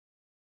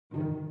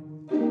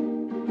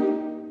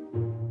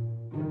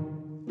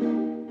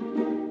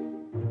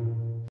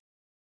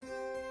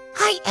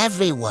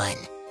everyone,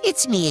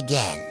 it's me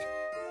again,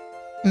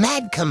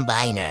 Mad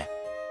Combiner.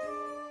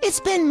 It's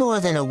been more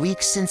than a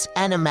week since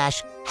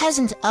Animash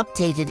hasn't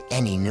updated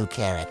any new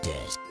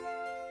characters.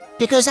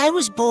 Because I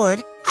was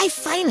bored, I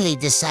finally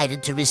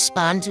decided to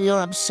respond to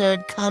your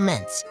absurd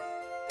comments.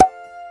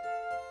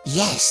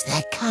 Yes,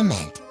 that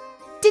comment.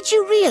 Did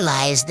you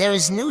realize there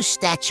is no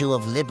Statue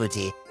of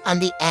Liberty on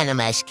the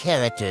Animash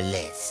character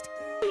list?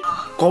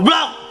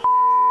 Goblok!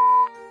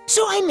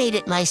 So I made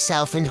it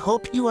myself and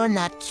hope you are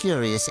not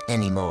curious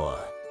anymore.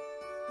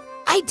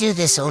 I do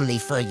this only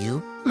for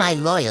you, my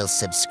loyal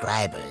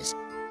subscribers.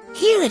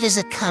 Here it is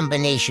a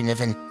combination of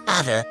an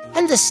otter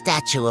and the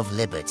Statue of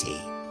Liberty.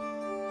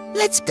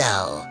 Let's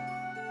go.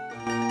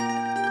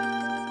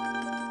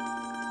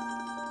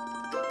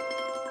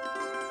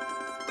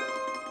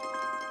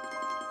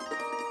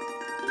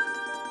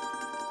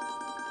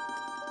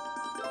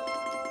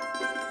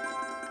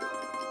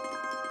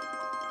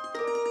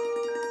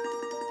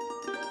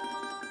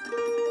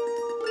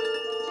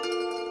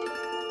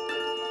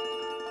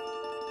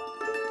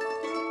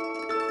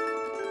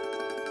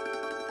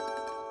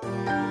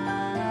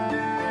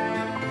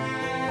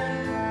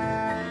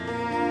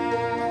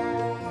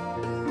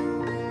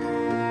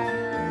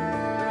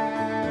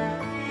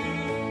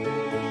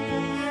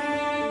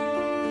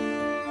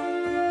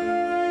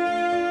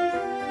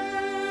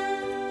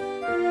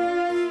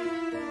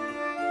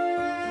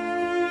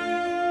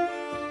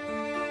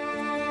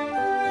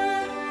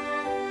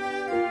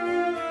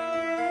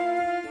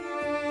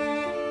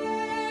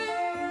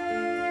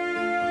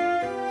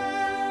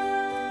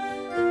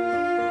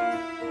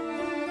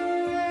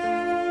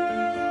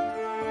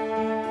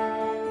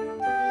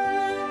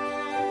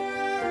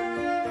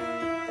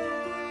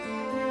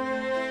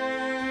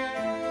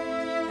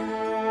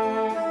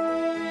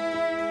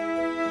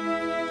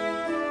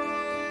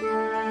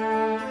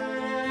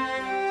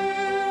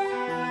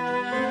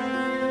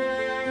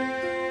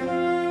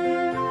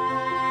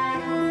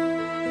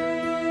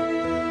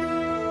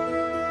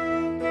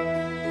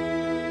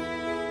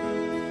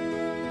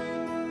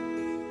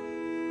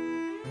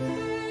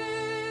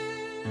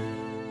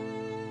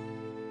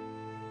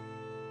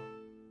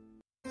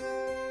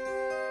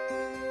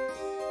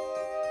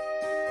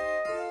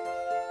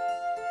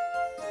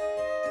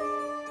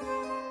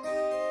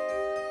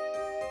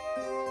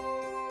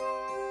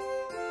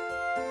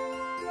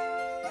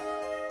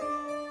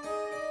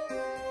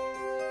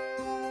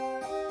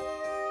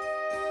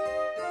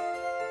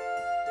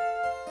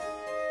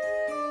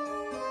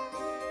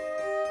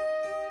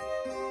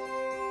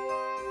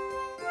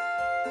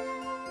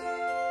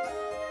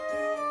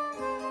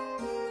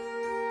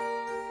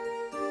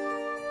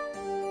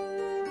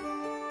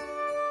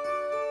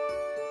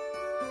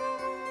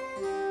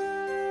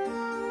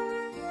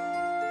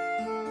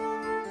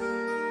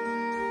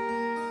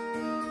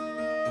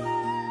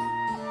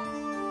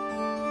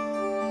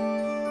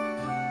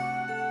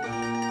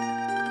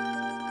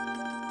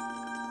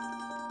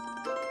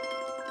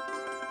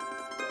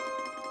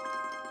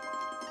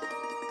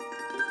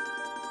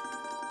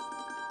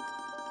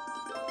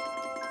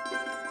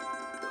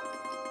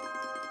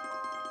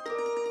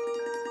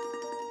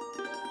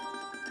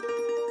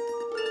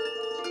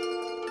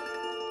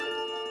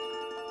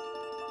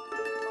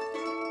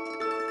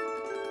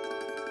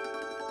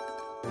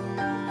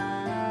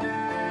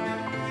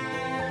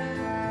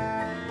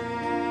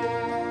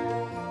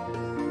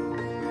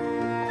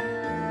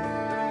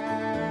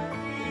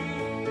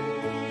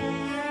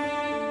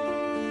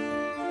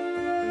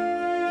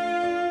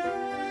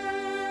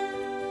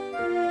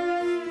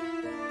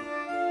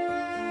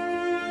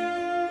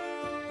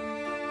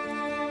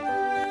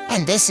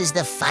 And this is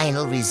the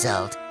final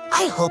result.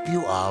 I hope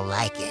you all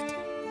like it.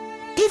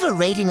 Give a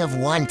rating of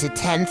 1 to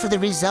 10 for the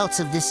results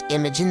of this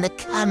image in the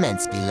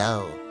comments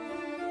below.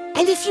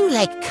 And if you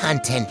like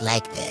content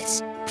like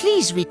this,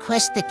 please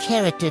request the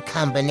character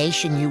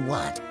combination you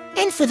want.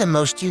 And for the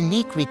most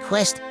unique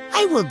request,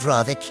 I will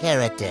draw the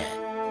character.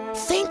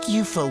 Thank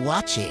you for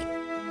watching.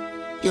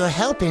 Your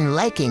help in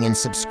liking and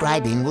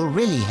subscribing will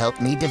really help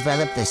me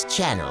develop this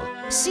channel.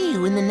 See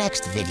you in the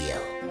next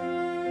video.